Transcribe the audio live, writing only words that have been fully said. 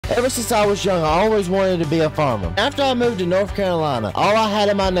Ever since I was young, I always wanted to be a farmer. After I moved to North Carolina, all I had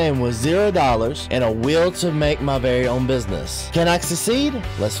in my name was $0 and a will to make my very own business. Can I succeed?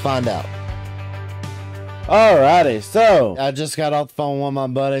 Let's find out. Alrighty, so I just got off the phone with one of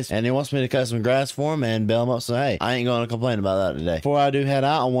my buddies and he wants me to cut some grass for him and bail him up. So hey, I ain't going to complain about that today. Before I do head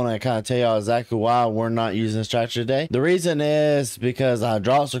out, I want to kind of tell y'all exactly why we're not using this tractor today. The reason is because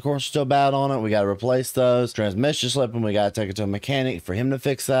hydraulics, of course, are still bad on it. We got to replace those. Transmission slipping, we got to take it to a mechanic for him to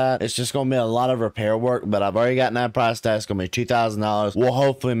fix that. It's just going to be a lot of repair work, but I've already gotten that price tag. It's going to be $2,000. We'll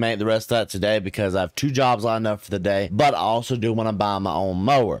hopefully make the rest of that today because I have 2 jobs lined up for the day, but I also do want to buy my own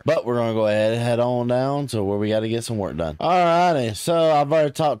mower. But we're going to go ahead and head on down to where we got to get some work done. Alrighty, so I've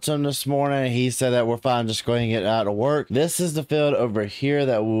already talked to him this morning. He said that we're fine, just go ahead and get out of work. This is the field over here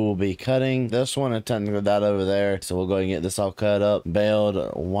that we will be cutting. This one and technically that over there. So we'll go ahead and get this all cut up,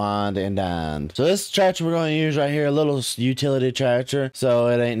 baled, wined, and dined. So this tractor we're going to use right here, a little utility tractor. So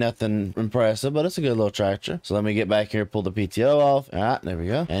it ain't nothing impressive, but it's a good little tractor. So let me get back here, pull the PTO off. Alright, there we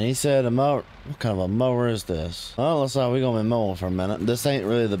go. And he said a mower. What kind of a mower is this? Well, looks like we're gonna be mowing for a minute. This ain't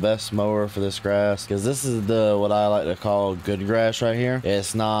really the best mower for this grass because this is the what I like to call good grass right here.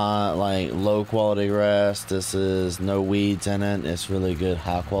 It's not like low quality grass. This is no weeds in it. It's really good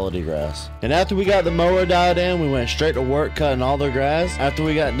high quality grass. And after we got the mower dialed in, we went straight to work cutting all the grass. After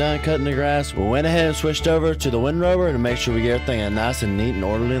we got done cutting the grass, we went ahead and switched over to the windrower to make sure we get everything in nice and neat and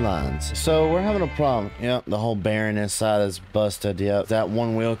orderly lines. So we're having a problem. Yep, the whole bearing inside is busted. Yep, that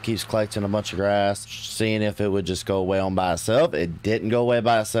one wheel keeps collecting a bunch of grass, seeing if it would just go away on by itself. It didn't go away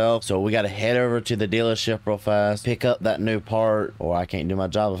by itself, so we got to head over to the dealership real fast, pick up that new part, or I can't do my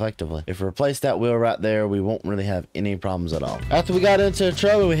job effectively. If we replace that wheel right there, we won't really have any problems at all. After we got into the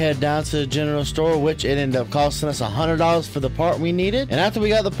trouble, we head down to the general store, which it ended up costing us $100 for the part we needed. And after we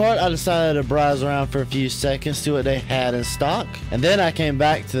got the part, I decided to browse around for a few seconds, see what they had in stock, and then I came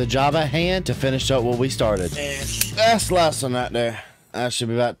back to the job at hand to finish up what we started. And that's the last one right there. I should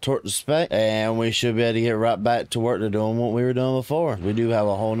be back to spec, and we should be able to get right back to work to doing what we were doing before. We do have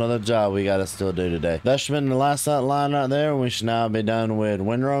a whole nother job we got to still do today. That should have been the last line right there. We should now be done with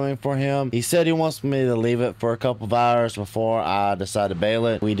windrowing for him. He said he wants me to leave it for a couple of hours before I decide to bale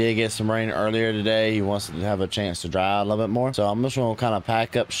it. We did get some rain earlier today. He wants it to have a chance to dry out a little bit more. So I'm just going to kind of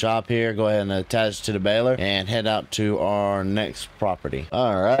pack up shop here, go ahead and attach to the baler, and head out to our next property.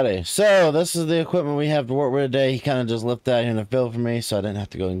 Alrighty, so this is the equipment we have to work with today. He kind of just left that here in the field for me, so I didn't have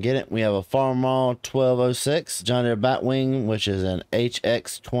to go and get it. We have a Farmall 1206 John Deere Batwing, which is an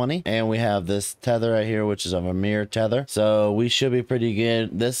HX20, and we have this tether right here, which is a Vermeer tether. So we should be pretty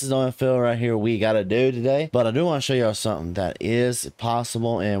good. This is the only field right here we got to do today, but I do want to show y'all something that is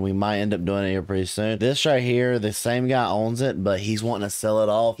possible, and we might end up doing it here pretty soon. This right here, the same guy owns it, but he's wanting to sell it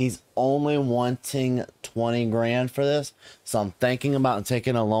off. He's only wanting 20 grand for this, so I'm thinking about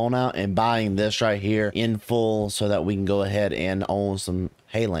taking a loan out and buying this right here in full so that we can go ahead and own some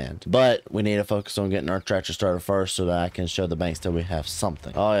hayland. But we need to focus on getting our tractor started first so that I can show the banks that we have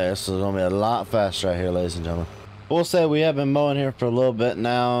something. Oh yeah, this is gonna be a lot faster right here, ladies and gentlemen. We'll say we have been mowing here for a little bit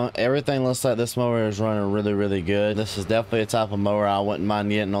now. Everything looks like this mower is running really good. This is definitely a type of mower I wouldn't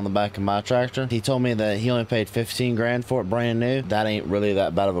mind getting on the back of my tractor. He told me that he only paid 15 grand for it brand new. That ain't really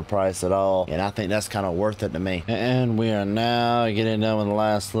that bad of a price at all, and I think that's kind of worth it to me. And we are now getting done with the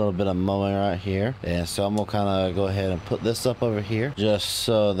last little bit of mowing right here, and so I'm gonna kind of go ahead and put this up over here just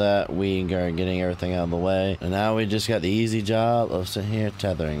so that we are getting everything out of the way. And now we just got the easy job of sitting here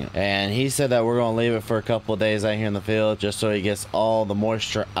tethering it. And he said that we're gonna leave it for a couple of days out here in the field just so he gets all the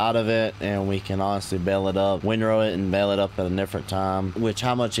moisture out of it, and we can honestly bale it up, windrow it, and bale it up at a different time. Which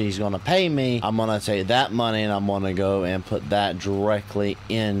how much he's going to pay me, I'm going to take that money and I'm going to go and put that directly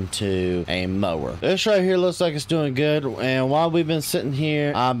into a mower. This right here looks like it's doing good, and while we've been sitting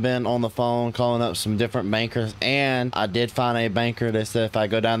here, I've been on the phone calling up some different bankers, and I did find a banker that said if I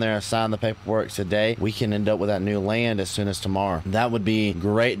go down there and sign the paperwork today, we can end up with that new land as soon as tomorrow. That would be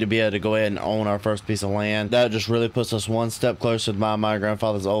great to be able to go ahead and own our first piece of land. That just really puts us one step closer to buying my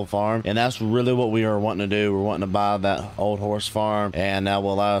grandfather's old farm, and that's really what we are wanting to do. We're wanting to buy that old horse farm, and that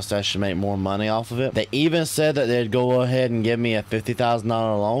will allow us to actually make more money off of it. They even said that they'd go ahead and give me a $50,000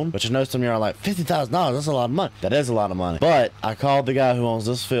 loan, which I know some of you are like, $50,000, that's a lot of money. That is a lot of money. But I called the guy who owns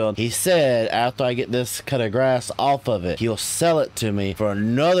this field. He said after I get this cut of grass off of it, he'll sell it to me for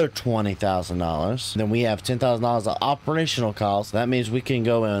another $20,000. Then we have $10,000 of operational costs. That means we can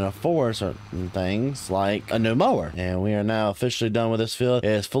go and afford certain things like a new mower. And we are now officially done with this field.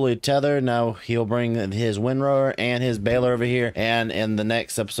 It is fully tethered. Now he'll bring his windrower and his baler over here, and in the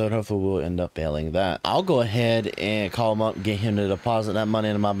next episode hopefully we'll end up baling that. I'll go ahead and call him up, get him to deposit that money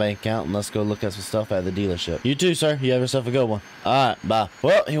into my bank account, and let's go look at some stuff at the dealership. You too, sir. You have yourself a good one. All right, bye.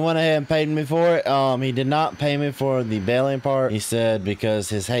 Well, he went ahead and paid me for it. He did not pay me for the baling part. He said because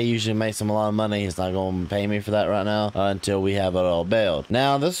his hay usually makes him a lot of money, he's not going to pay me for that right now until we have it all baled.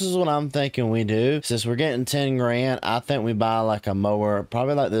 Now this is what I'm thinking we do. Since we're getting 10 grand, I think we buy like a mower,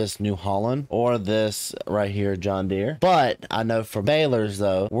 probably like this New Holland or this right here John Deere. But I know for balers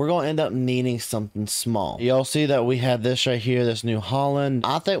though, we're going to end up needing something small. Y'all see that we have this right here, this New Holland.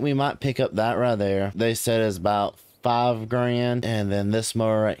 I think we might pick up that right there. They said it's about 5 grand, and then this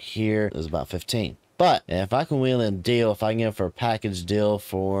mower right here is about 15. But if I can wheel in a deal, if I can get it for a package deal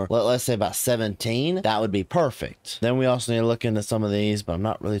for, let's say about 17, that would be perfect. Then we also need to look into some of these, but I'm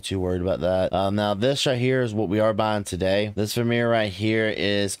not really too worried about that. Now this right here is what we are buying today. This Vermeer right here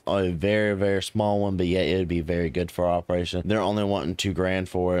is a very, very small one, but yet it would be very good for our operation. They're only wanting 2 grand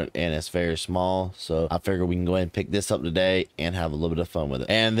for it, and it's very small. So I figure we can go ahead and pick this up today and have a little bit of fun with it.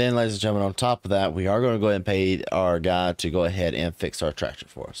 And then, ladies and gentlemen, on top of that, we are going to go ahead and pay our guy to go ahead and fix our tractor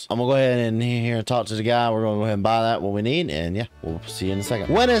for us. I'm going to go ahead and here and talk to the guy. We're gonna go ahead and buy that what we need, and yeah, we'll see you in a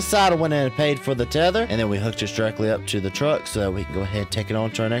second. Went inside and went in and paid for the tether, and then we hooked it directly up to the truck so that we can go ahead and take it on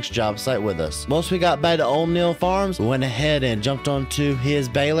to our next job site with us. Once we got back to Old Neil Farms, we went ahead and jumped onto his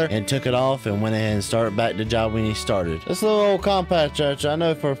baler and took it off and went ahead and started back the job when he started. This little old compact tractor, I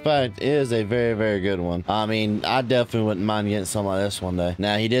know for a fact, is a very, very good one. I mean, I definitely wouldn't mind getting something like this one day.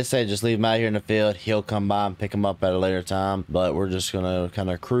 Now he did say just leave him out here in the field. He'll come by and pick him up at a later time, but we're just gonna kind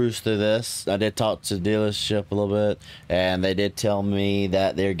of cruise through this. I did talk to the dealership a little bit, and they did tell me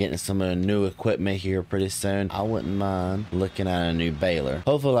that they're getting some new equipment here pretty soon. I wouldn't mind looking at a new baler,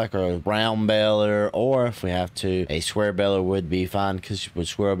 hopefully like a round baler, or if we have to, a square baler would be fine, because with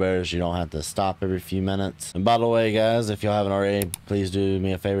square balers you don't have to stop every few minutes. And by the way guys, if y'all haven't already, please do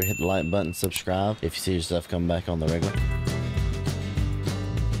me a favor, hit the like button, subscribe if you see your stuff coming back on the regular.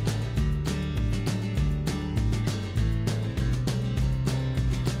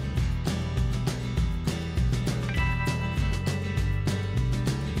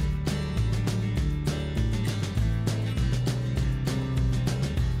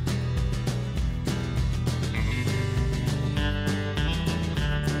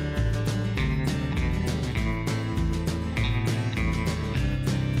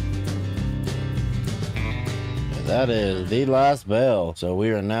 That is the last bell. So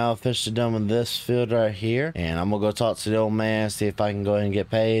we are now officially done with this field right here, and I'm gonna go talk to the old man, see if I can go ahead and get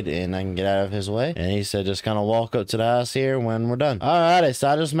paid and I can get out of his way. And he said just kind of walk up to the house here when we're done. Alrighty, so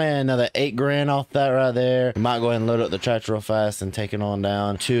I just made another 8 grand off that right there. We might go ahead and load up the tractor real fast and take it on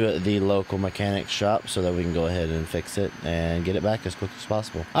down to the local mechanic shop so that we can go ahead and fix it and get it back as quick as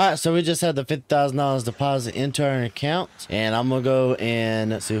possible. Alright, so we just had the $50,000 deposit into our account, and I'm gonna go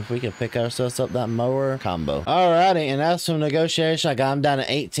and see if we can pick ourselves up that mower combo. Alrighty, and after some negotiation, I got him down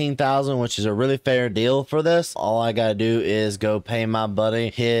to 18,000, which is a really fair deal for this. All I gotta do is go pay my buddy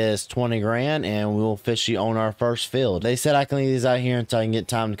his 20 grand, and we'll officially own our first field. They said I can leave these out here until I can get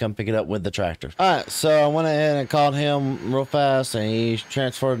time to come pick it up with the tractor. Alright, so I went ahead and called him real fast, and he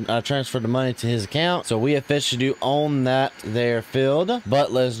transferred the money to his account. So we officially do own that there field.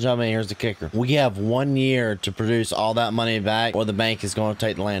 But ladies and gentlemen, here's the kicker. We have 1 year to produce all that money back, or the bank is going to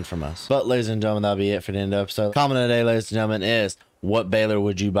take the land from us. But ladies and gentlemen, that'll be it for the end of the episode. Comment today, ladies and gentlemen, is what baler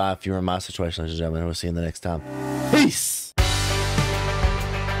would you buy if you were in my situation, ladies and gentlemen? We'll see you in the next time. Peace.